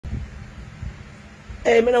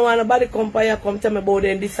Hey, me no want nobody come here come tell me about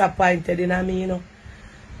them disappointed, you know me, you know.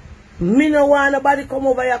 Me no want nobody come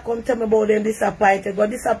over here come tell me about them disappointed. Got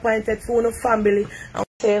disappointed for no family and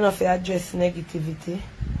say enough to address negativity.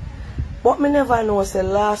 But me never know say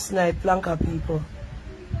last night planka people.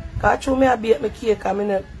 Cause through me I bake my cake and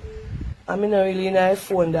me not really in my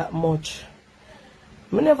phone that much.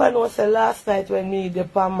 Me never know say last night when me did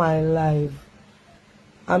on my live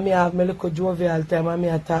and me have my little jovial time and me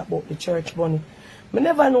I talk about the church money. Me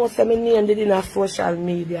never know say my name did in a social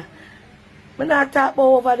media. Me not talk about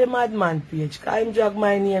over the madman page because I drag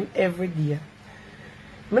my name every day.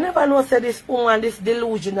 Me never know say this woman, this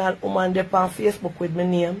delusional woman dey on Facebook with my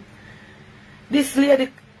name. This lady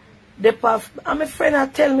dey on, and my friend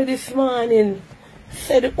had tell me this morning,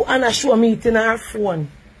 said Anna show me it in her phone.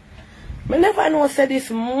 Me never know say this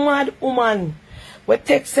mad woman we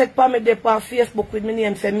text said pa me dey on Facebook with my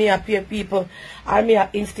name say me appear people or me a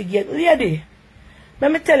instigate. Lady,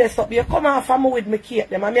 let me tell you something. You come off of me with me cake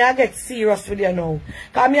them and me I get serious with you now.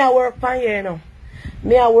 Because me I work pan here you know.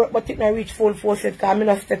 Me I work but it not reach full force yet because me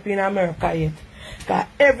not step in America yet. Because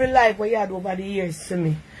every life we had over the years to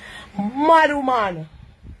me. Mad woman.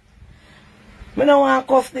 Me no want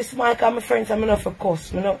to cuss this man because my friends are me not for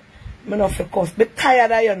cuss. Me not for cuss. Be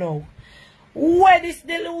tired of you now. Where this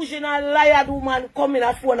delusional liar woman come in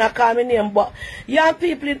a phone and call me name, but young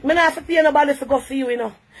people, me not have to pay nobody to go see you, you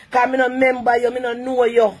know. Because me not remember you, me not know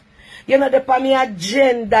you. You know the me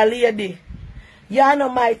agenda, lady. You know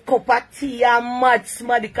my cup of tea, you're mad,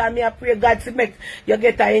 smarty, because me I pray God to make you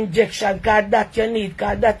get an injection, because that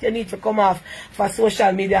you need, to come off for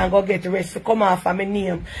social media and go get the rest to come off for my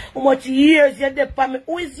name. How much years you there for me?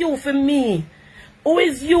 Who is you for me? Who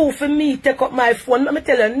is you for me take up my phone? Let me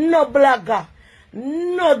tell you, no blogger,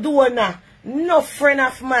 no donna, no friend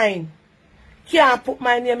of mine can't put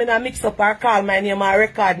my name in a mix up or call my name or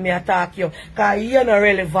record me attack you. Because you're not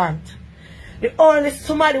relevant. The only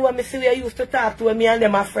somebody when me see we used to talk to me and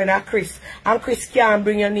them my friend are Chris. And Chris can't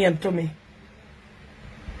bring your name to me.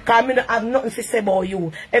 Because I don't have nothing to say about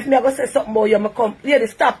you. If me go say something about you, I come. Lady,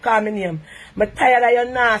 stop calling my name. I'm tired of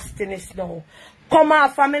your nastiness now. Come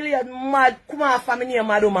off family mad. Come off family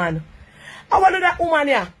mad woman. I want to do that woman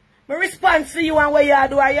here. My response to you and what you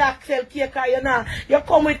do is you sell cake or you know. You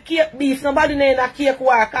come with cake beef. Nobody know in a cake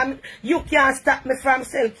work. And you can't stop me from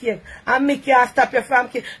sell cake. And me can't stop you from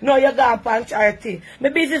cake. No, you're going for charity. My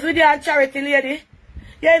business with you and charity, lady.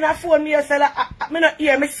 You in a phone me you say that me not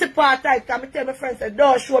hear. Me support tight. Because I tell my friends say,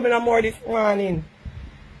 don't show me no more this morning.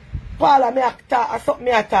 Paula, me a talk. Something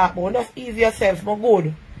me a talk about. Just ease yourself. I'm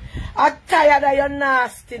good. I'm tired of your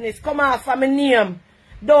nastiness. Come off of my name.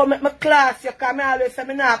 Don't make my class. You come always say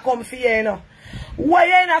me not come for you, you know. Why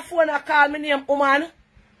you in a phone and call my name, woman?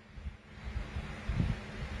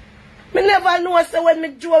 Me never know say when me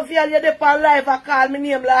jovial you there on live and call my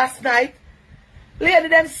name last night. Lady,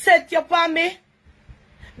 them set you upon me.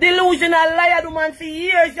 Delusional liar woman for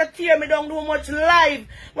years you tear me down too much live.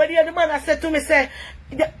 When the other man I said to me say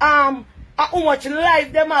how much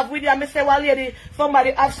life them have with you. And I say, well, lady, somebody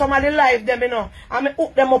have somebody life them, you know. And I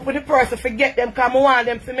hook them up with the person, forget them, because I want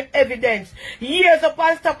them to make evidence. Years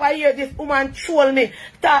upon stop I hear this woman troll me,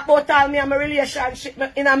 talk about all me and my relationship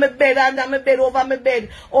in my bed, under my bed, over my bed,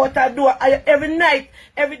 out the door. Every night,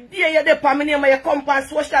 every day you're there for me, and you come on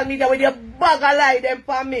social media with your bag of lie them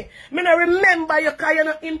for me. Me not remember you because you're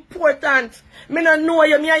not important. Me not know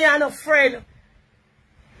you, me and you're not friend.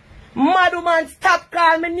 Mad woman, stop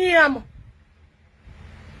calling me name.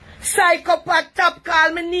 Psychopath, top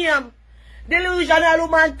call me name. Delusional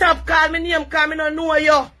woman, top call me name because I don't know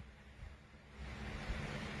you.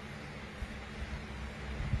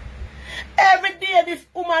 Every day this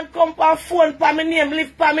woman come on phone for my name,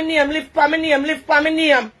 live for my name, live for my name, live for my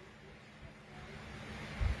name.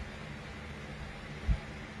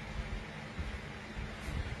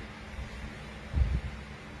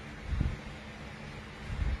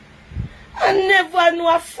 I never know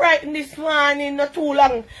I frightened this morning, not too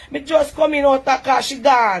long. Me just coming out of car, she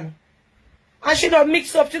gone. And she don't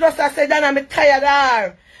mix up, she just say, Donna, I'm tired of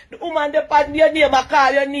her. The woman that pat your name, I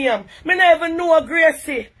call your name. Me never know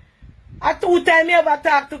Gracie. I 2 times me ever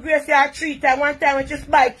talk to Gracie, or 3 times. One time when she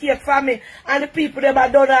buy cake from me, and the people them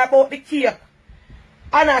have done her about the cake.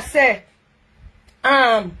 And I say,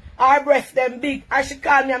 her breast them big. And she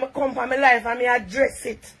call me and I come for my life and me address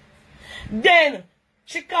it. Then,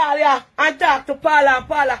 she call ya and talk to Paula and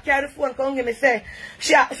Paula carry the phone come give me say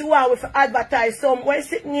she want to advertise some what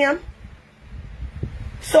is it name?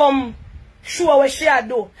 Some show what she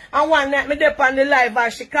do. And one night me dey on the live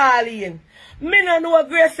and she call in. Me no know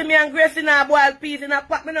Gracie, me and Gracie na boil peas in a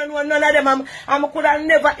pot. Me no know none of them. I could have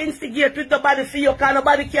never instigate with nobody for you because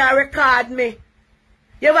nobody can record me.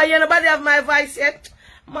 You ever hear nobody have my voice yet?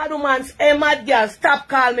 Mad woman, hey mad girl, stop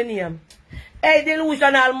calling me name. Hey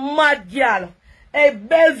delusional mad girl. Hey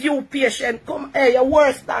Bellevue patient, come, hey, you're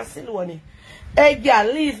worse than Siloni. Hey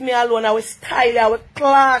girl, leave me alone. I will style you, I will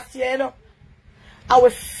class you, you know. I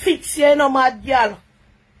will fix you, you know, mad girl.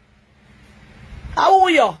 How are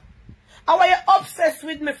you? How are you obsessed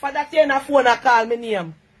with me for that you na phone and call me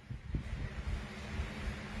name?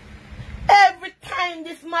 Every time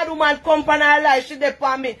this mad woman come from her life, she dey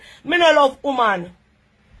for me. Me no love woman.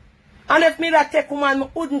 And if me that take woman, me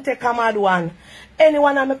wouldn't take a mad one.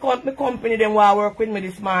 Anyone at my company, them who work with me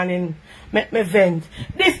this morning, make me vent.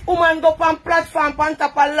 This woman go on platform, on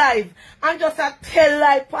top of live, and just a tell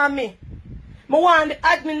lie for me. I want the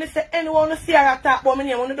admin to say anyone who see her talk about me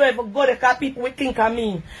name, don't ever go there because people will think of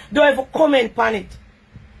me. Don't ever comment on it.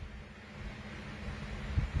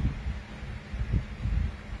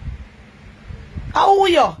 How are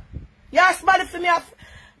you? You ask somebody for me.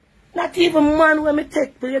 Not even man when me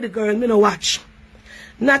take play the girl, me no watch.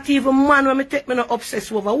 Not even man when me take me no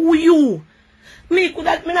obsess over. Who you? Me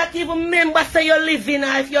not even remember say you're living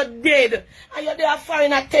or if you're dead. And you're there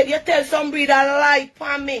foreign at Ted. You tell some breed a lie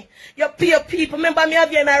for me. You pay people. Remember me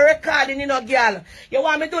have you in a recording, you know, girl. You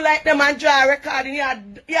want me to do like them and draw a recording. You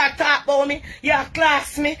talk about me. You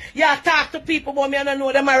class me. You talk to people about me and I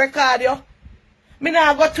know them a record you. Me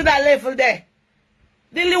now go to that level there.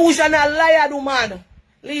 Delusional liar woman.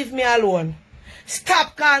 Leave me alone.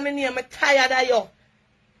 Stop calling me name. I'm tired of you.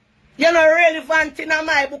 You're not relevant in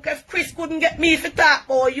my book. If Chris couldn't get me to talk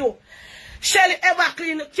about you. Shelly ever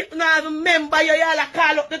clean the kip now remember you all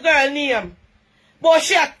call up the girl name. But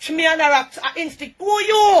she at me and her instinct. Who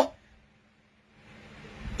you?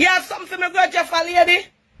 You have something for me grudge you for lady?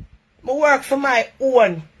 I work for my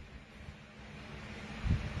own.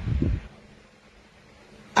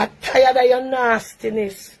 I'm tired of your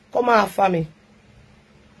nastiness. Come off for me.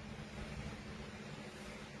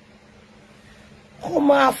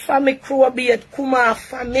 Come off for me, crew beard. Come off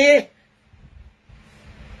for me.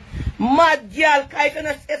 Mad girl,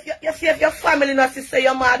 if your family not to say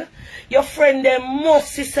you're mad, your friend them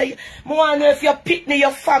must say. I want to know if your pitney,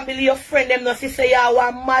 your family, your friend them not to say you are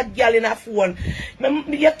a mad girl in a phone.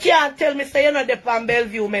 You can't tell me say you're not the on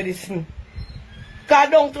Bellevue medicine. Because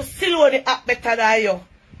down to Siloni act better than you.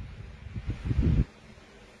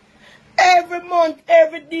 Every month,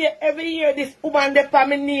 every day, every year, this woman dey for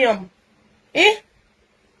me name. Eh?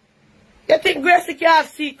 You think Gracie can have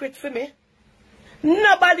secret for me?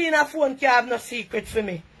 Nobody in a phone can have no secret for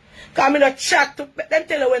me. Because I don't chat to them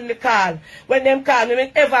tell you when they call. When them call me,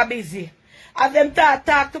 I'm ever busy. As them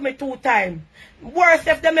talk to me 2 times. Worse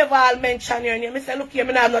if them ever all mention your name. I say, look here, I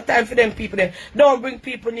don't have no time for them people there. Don't bring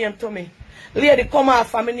people name to me. Lady, come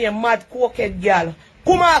off for me name, mad cokehead girl.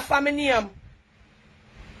 Come off for me name.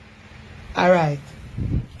 Alright.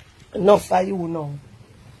 Enough for you now.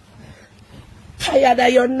 Tired of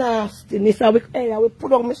your nastiness. I will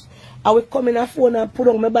put on I will come in a phone and put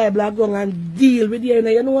on my Bible and go and deal with you.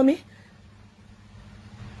 You know me?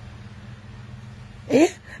 Eh?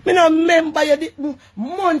 Me no remember you did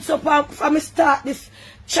months up from me start this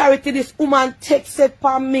charity, this woman text it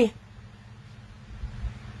from me.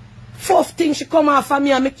 First thing she come off of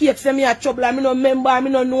me and me keep saying me a trouble. I me no remember, I me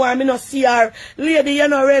no know her, I me no see her. Lady, you're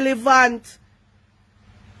not relevant.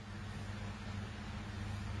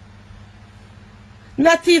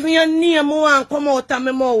 Not even your name won't come out of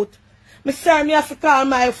my mouth. Me say me have to call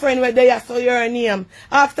my friend where they are so your name.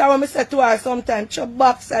 After when me say to her sometime, chop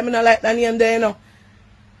box, I me not like the name there, you know.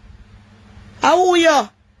 How are you?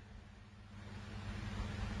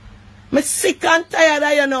 Me sick and tired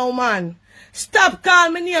of you now, man. Stop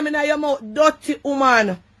calling me name in your mouth, dirty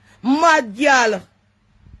woman. Mad girl.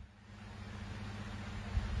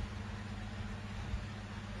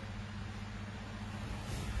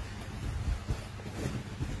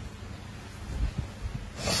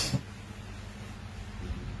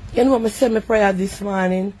 You know what I said my prayer this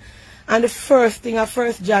morning? And the first thing,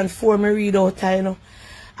 1 John 4, me read out, you know.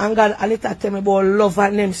 And God a little tell me about love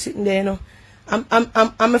and them sitting there, you know. And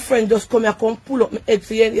my friend just come here, come pull up my head,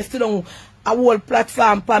 so you still don't a whole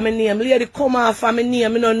platform for my name. Lady, come off for my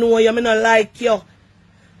name, I don't know you, I don't like you.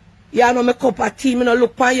 You know my cup of tea, I don't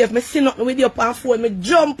look on you. If I see nothing with you on phone, I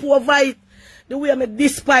jump over it. The way I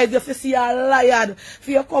despise you, if you see you a liar, if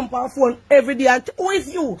you come on phone every day and who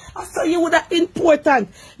is you? I saw you with that important.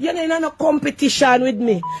 You're not in no competition with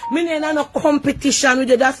me. Me not in no competition with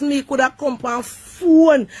you. That's me could have come on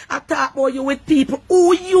phone and talk about you with people.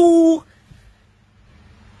 Who you?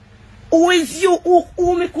 Who is you?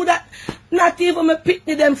 Who me could have not even me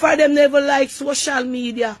picnic them for them never like social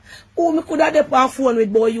media. Who me could have on phone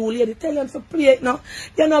with boy you lady. Tell them to play it now.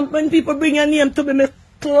 You know when people bring your name to me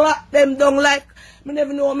lock them down like, me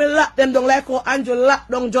never know me lock them down like how Andrew lock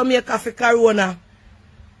down Jamaica for Corona.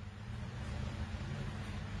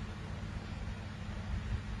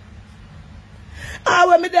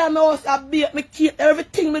 When me there, my house, I beat me kid,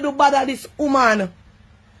 everything me do bother this woman.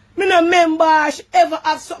 Me no remember she ever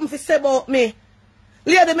have something to say about me.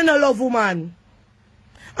 Lady, me no love woman.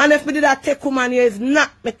 And if me did that take woman here, is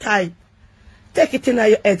not my type. Take it in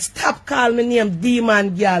your head. Stop calling me name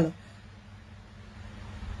demon girl.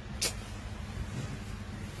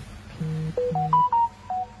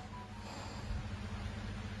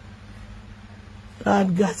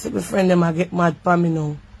 Lord God, see my friend them I get mad for me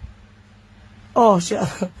now. Oh, she,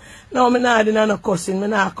 no, me not doing no cussing. Me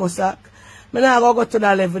not cuss. Me not go to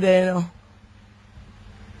that level there, you know.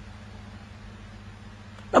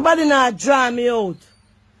 Nobody not draw me out.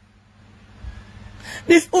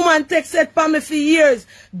 This woman takes it for me for years.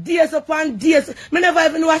 Days upon days. Me never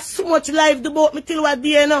even know so much life about me till what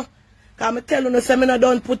day, you know. Because me tell you, say me not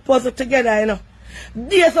done put puzzle together, you know.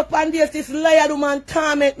 Days upon days, this liar woman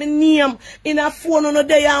torment me name in her phone on the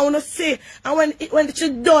day I want to say. And when she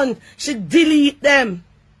done, she delete them.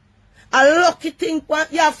 A lucky thing,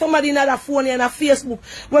 you have somebody in her phone and her Facebook.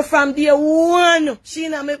 Where from day one, she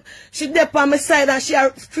dep on my side and she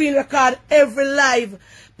screen record every live.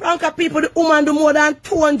 Pranka people, the woman do more than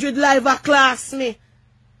 200 live a class me.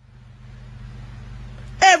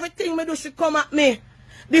 Everything me do, she come at me.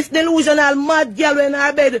 This delusional mad girl in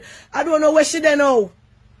her bed. I don't know where she there now.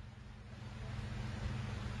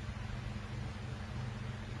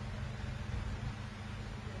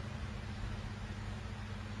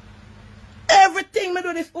 Everything me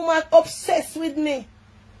do, this woman obsessed with me.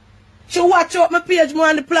 She watch out my page more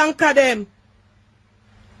on the plank of them.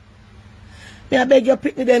 Me I beg you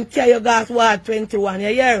pick me them carry your gas ward 21, you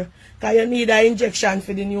hear? Because you need an injection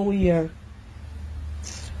for the new year.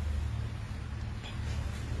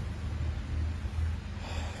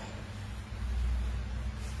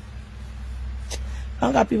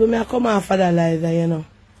 I got people, I come off of that live, you know.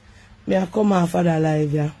 I come off of that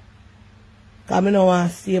live, yeah. Because I don't want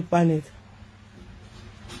to stay upon it.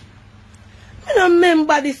 I don't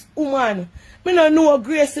remember this woman. I don't know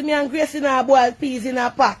Gracie. Me and Gracie now boil peas in a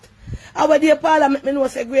pot. I went to the parliament, I know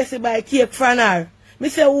say Gracie buy cake from her. I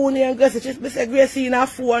say, who and Gracie? I say, Gracie in her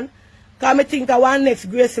phone. Because I think I want next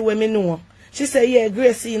Gracie when I know. She say, yeah,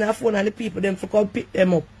 Gracie in her phone and the people them to come pick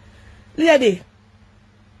them up. Lady.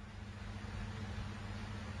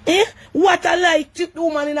 What I like, the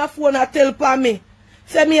woman in her phone and tell for me.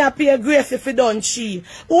 Say me a pay Gracie if you done she.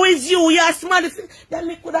 Who is you? You are smart. Then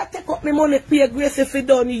me could have take up my money pay Gracie if you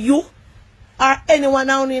done you. Or anyone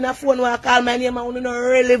now in a phone where I call my name and not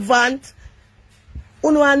relevant.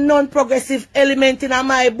 Uno a non-progressive element in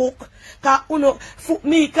my book. Cause uno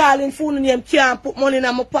me calling phone name can't put money in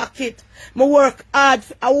my pocket. Me work hard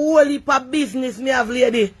for a whole heap of business me have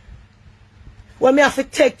lady. When me have to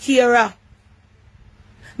take care of.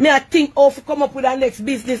 Me I think how to come up with the next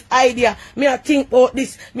business idea. Me I think about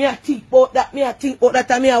this. Me I think about that. Me I think about that.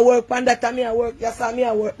 And me I work on that. And me I work. Yes, and me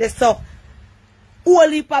I work this up. Whole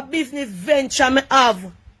heap of business venture me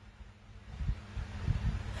have.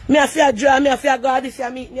 Me I feel draw. Me I feel go this.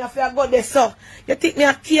 Me I feel go this up. You think me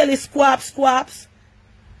I kill the squaps?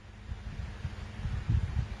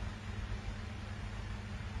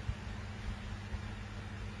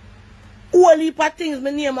 Whole heap of things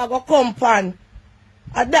me name I go come pan.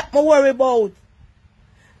 And that I worry about.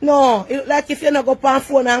 No, it look like if you not go on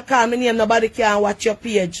phone and call me name, nobody can watch your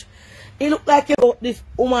page. It look like you about this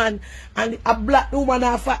woman and a black woman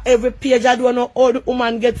off of every page. I don't know how the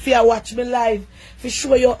woman get fair watch me live. For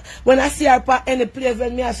sure you, when I see her on any place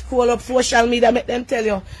when me I scroll up social media, make them tell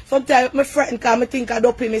you. Sometimes my friend because me think I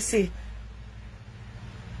don't pay me see.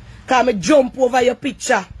 Because me jump over your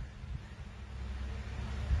picture.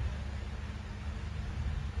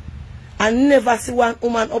 I never see one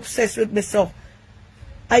woman obsessed with me so.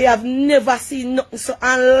 I have never seen nothing so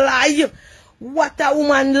and lie. What a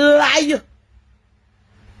woman lie.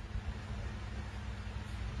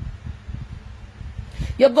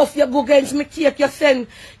 You go against me cake, you send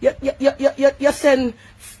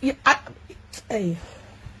hey.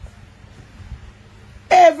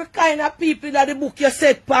 Every kind of people that the book you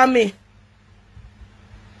said for me.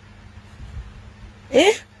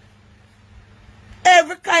 Eh?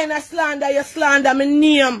 Every kind of slander, you slander my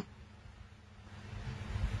name.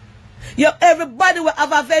 Everybody will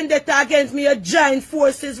have a vendetta against me, you join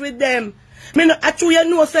forces with them. Me no, actually, you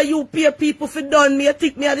know, say you pay people for done me, you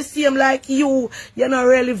think me are the same like you. You're not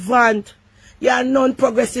relevant. You're a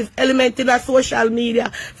non-progressive element in the social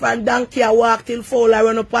media. From donkey I walk till fowl I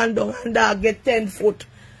run up and down and dog get 10 foot.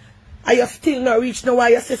 And you still not reach now why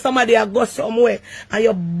you say somebody a go somewhere. And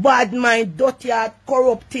your bad mind, dirty heart,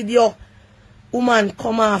 corrupted you. Woman,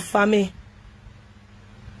 come off for me.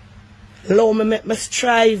 Lord, me make me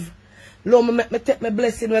strive. Lord, me make me take my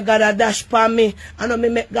blessing where God a dash for me. And not me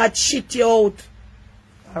make God shit you out.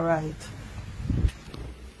 Alright.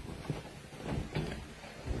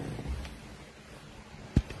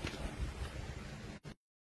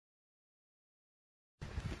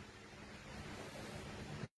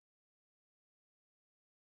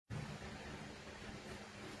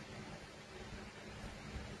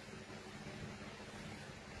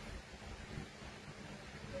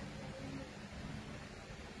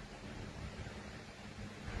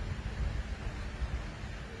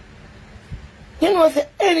 You know, say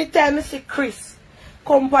anytime I see Chris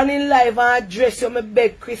company live and address you, I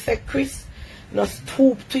beg Chris, say Chris, no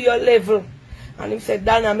stoop to your level. And he said,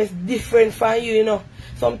 Donna, I'm different from you, you know.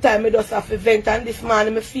 Sometimes I just have to vent, and this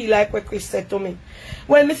man, I feel like what Chris said to me.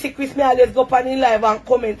 When I see Chris, I always go up on live and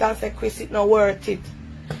comment and say, Chris, it's not worth it.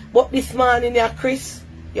 But this man in here, Chris,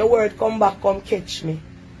 your word come back, come catch me.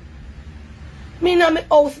 Me in my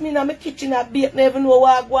house, me in my kitchen, I bake, never know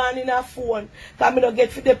what I go on in a phone. Because I don't get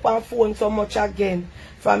to depend on phone so much again.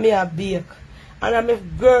 For me, I bake. And I'm a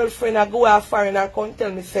girlfriend, I go out foreign and come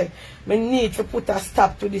tell me, say, I need to put a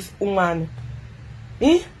stop to this woman.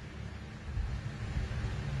 Eh?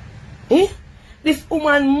 Eh? This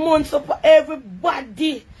woman months up for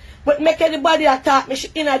everybody. But make anybody attack me, she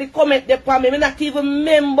in the comment there for me. I not even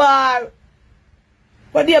remember.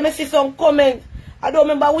 But there I see some comment. I don't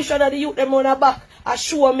remember which one of the youth them on her back. I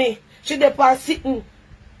show me. She there for sitting.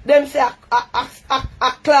 Them say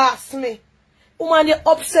a class me. Woman, you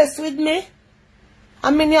obsessed with me?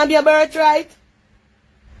 I mean, you be a birthright?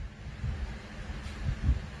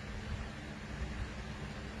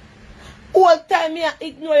 All time me I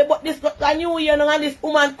ignore you, but this a new year and this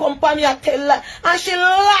woman come for me and tell lie. And she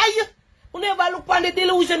lie. You never look on the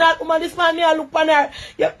delusional woman. This man me I look on her.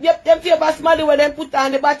 Them favor somebody where them put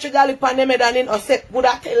on the battery galley on them head and in or set would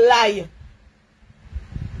I tell lie.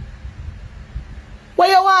 What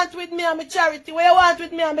you want with me and my charity? What you want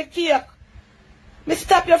with me and my cake? Me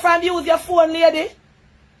stop you from use your phone, lady.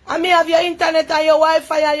 And me have your internet and your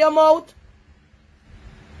Wi-Fi and your mouth.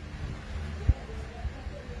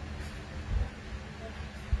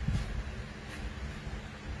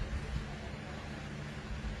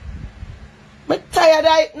 I'm tired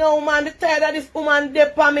of it now, man. I'm tired of this woman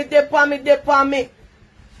dip on me. The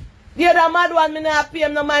other mad one, me not pay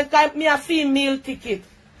him no mind, because me a female ticket.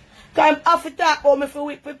 Because I'm have to talk about me for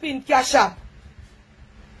week for pin cash up.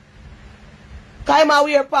 Because I'm a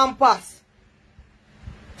wear pampers.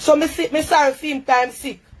 So me sorry for him time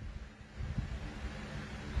sick.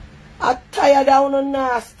 I'm tired of no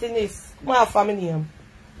nastiness. Come on for me name.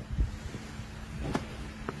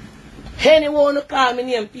 Anyone who call me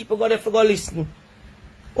name, people go there for go listen.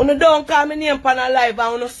 When you don't call me name on a live, I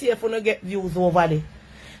want to see if you get views over there.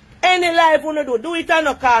 Any live you do it and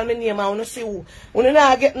not call me name, I want to see who. When you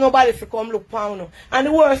not get nobody to come look for you. And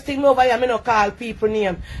the worst thing over here, I not call people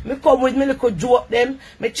name. Me come with me little joke them,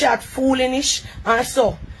 me chat foolish, and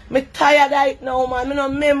so. Me tired of it now, man. Me no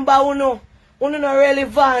remember who no. Who no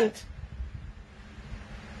relevant.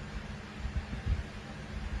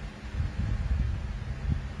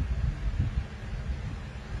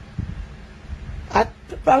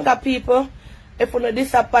 Panga people, if you're not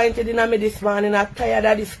disappointed in me this morning, I'm tired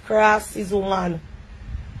of this crosses woman.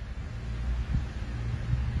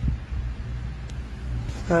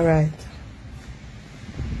 Alright.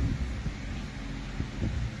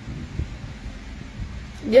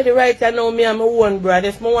 Get the right I know me and my own brand.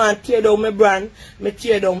 If I want to tear down my brand, I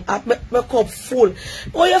tear down. My cup full.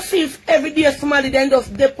 How you feel every day somebody then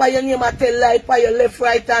just dip on your name and tell lie for your left,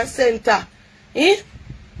 right and center? Eh?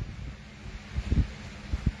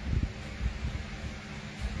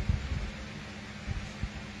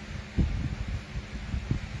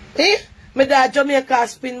 Eh? Me da Jamaica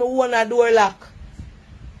spin my own a door lock.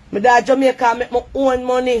 Me da Jamaica make my own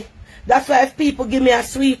money. That's why if people give me a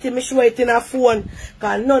sweetie, me show it in a phone.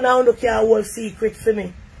 Because none of them can hold secret for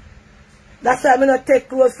me. That's why I not take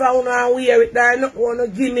clothes from you and wear it. There not want to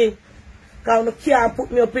give me. Because you can't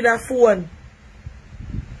put me up in a phone.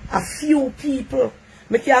 A few people.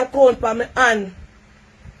 Me can count by my hand.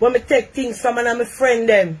 When me take things from my friend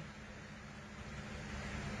them.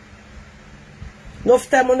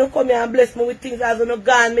 Enough time when you come here and bless me with things as you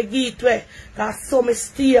gone, me give it away. Because so me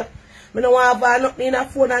stay. I don't want to have nothing in a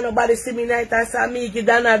phone and nobody see me night and say me give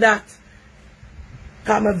Donna that.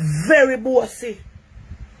 Because I'm very bossy.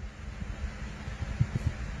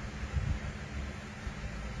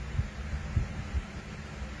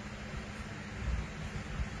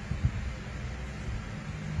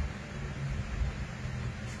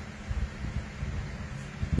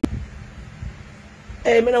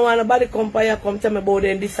 say, me no want nobody come here come tell me about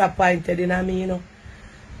them disappointed, you know me, you know.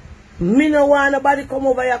 Me no want nobody come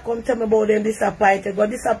over here come tell me about them disappointed. Got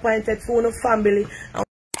disappointed for no family.